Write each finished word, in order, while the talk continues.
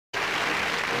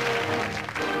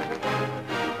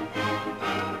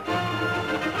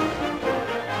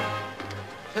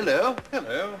Hello.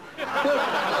 Hello.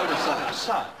 Welcome to Science.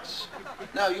 Science.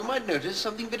 Now, you might notice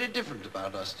something very different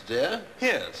about us today.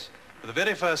 Yes. For the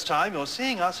very first time, you're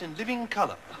seeing us in living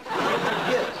colour.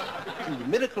 Yes. Through the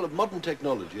miracle of modern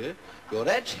technology, you're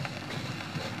actually...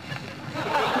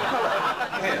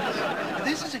 Yes.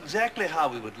 This is exactly how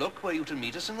we would look were you to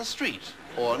meet us in the street.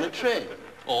 Or on a train.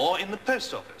 Or in the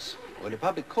post office. Or in a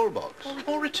public call box.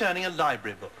 Or returning a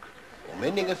library book. Or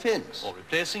mending a fence. Or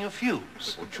replacing a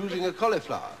fuse. Or choosing a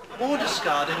cauliflower. Or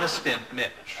discarding a spent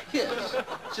match. Yes.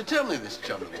 So tell me, Mr.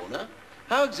 Cholmondley,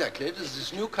 how exactly does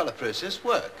this new colour process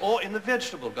work? Or in the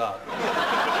vegetable garden.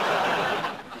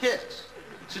 Yes.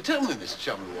 So tell me, Mr.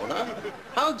 Cholmondley,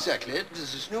 how exactly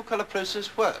does this new colour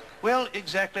process work? Well,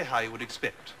 exactly how you would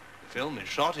expect. The film is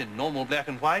shot in normal black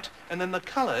and white, and then the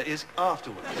colour is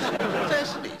afterwards.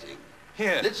 Fascinating.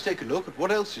 Here. Let's take a look at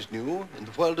what else is new in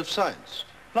the world of science.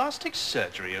 Plastic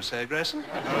surgery, you say, Grayson?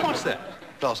 What's that?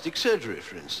 Plastic surgery,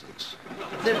 for instance.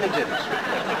 Let me demonstrate.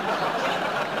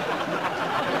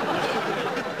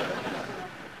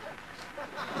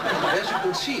 As you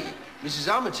can see, Mrs.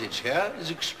 Armitage here is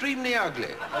extremely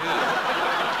ugly.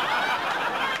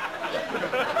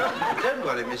 Don't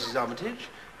worry, Mrs. Armitage.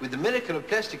 With the miracle of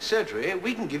plastic surgery,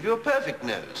 we can give you a perfect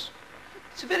nose.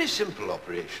 It's a very simple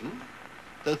operation.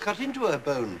 They'll cut into her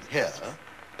bone here,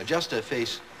 adjust her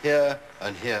face here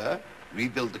and here,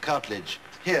 rebuild the cartilage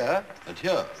here and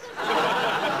here.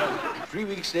 3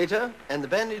 weeks later, and the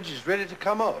bandage is ready to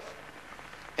come off.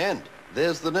 And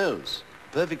there's the nose,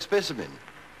 perfect specimen.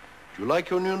 Do you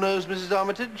like your new nose, Mrs.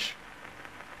 Armitage?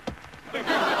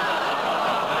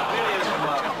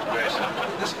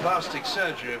 This plastic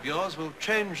surgery of yours will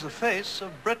change the face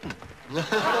of Britain.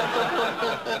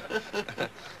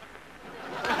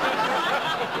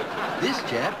 This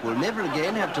chap will never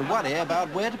again have to worry about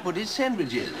where to put his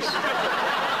sandwiches.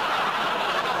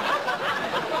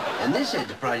 And this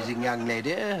enterprising young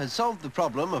lady has solved the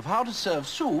problem of how to serve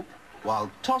soup while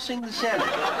tossing the salad.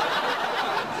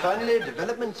 Finally,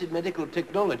 developments in medical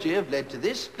technology have led to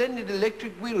this splendid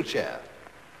electric wheelchair.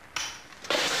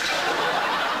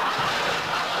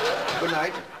 Good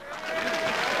night.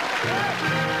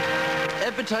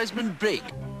 Advertisement break.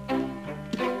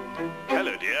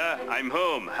 Hello, dear. I'm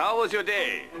home. How was your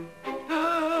day?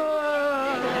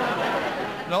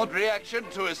 Not reaction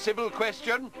to a civil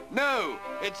question? No,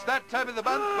 it's that time of the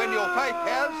month when your pipe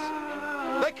has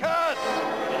the curse.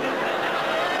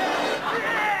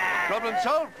 Problem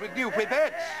solved with new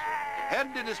whipettes.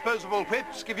 Hand-disposable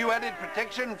whips give you added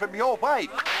protection from your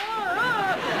wife.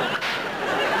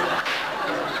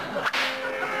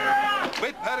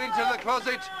 Whip her into the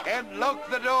closet and lock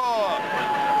the door.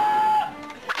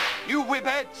 New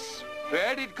whipettes for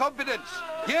added confidence.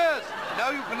 Yes, now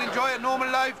you can enjoy a normal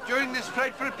life during this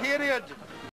frightful period.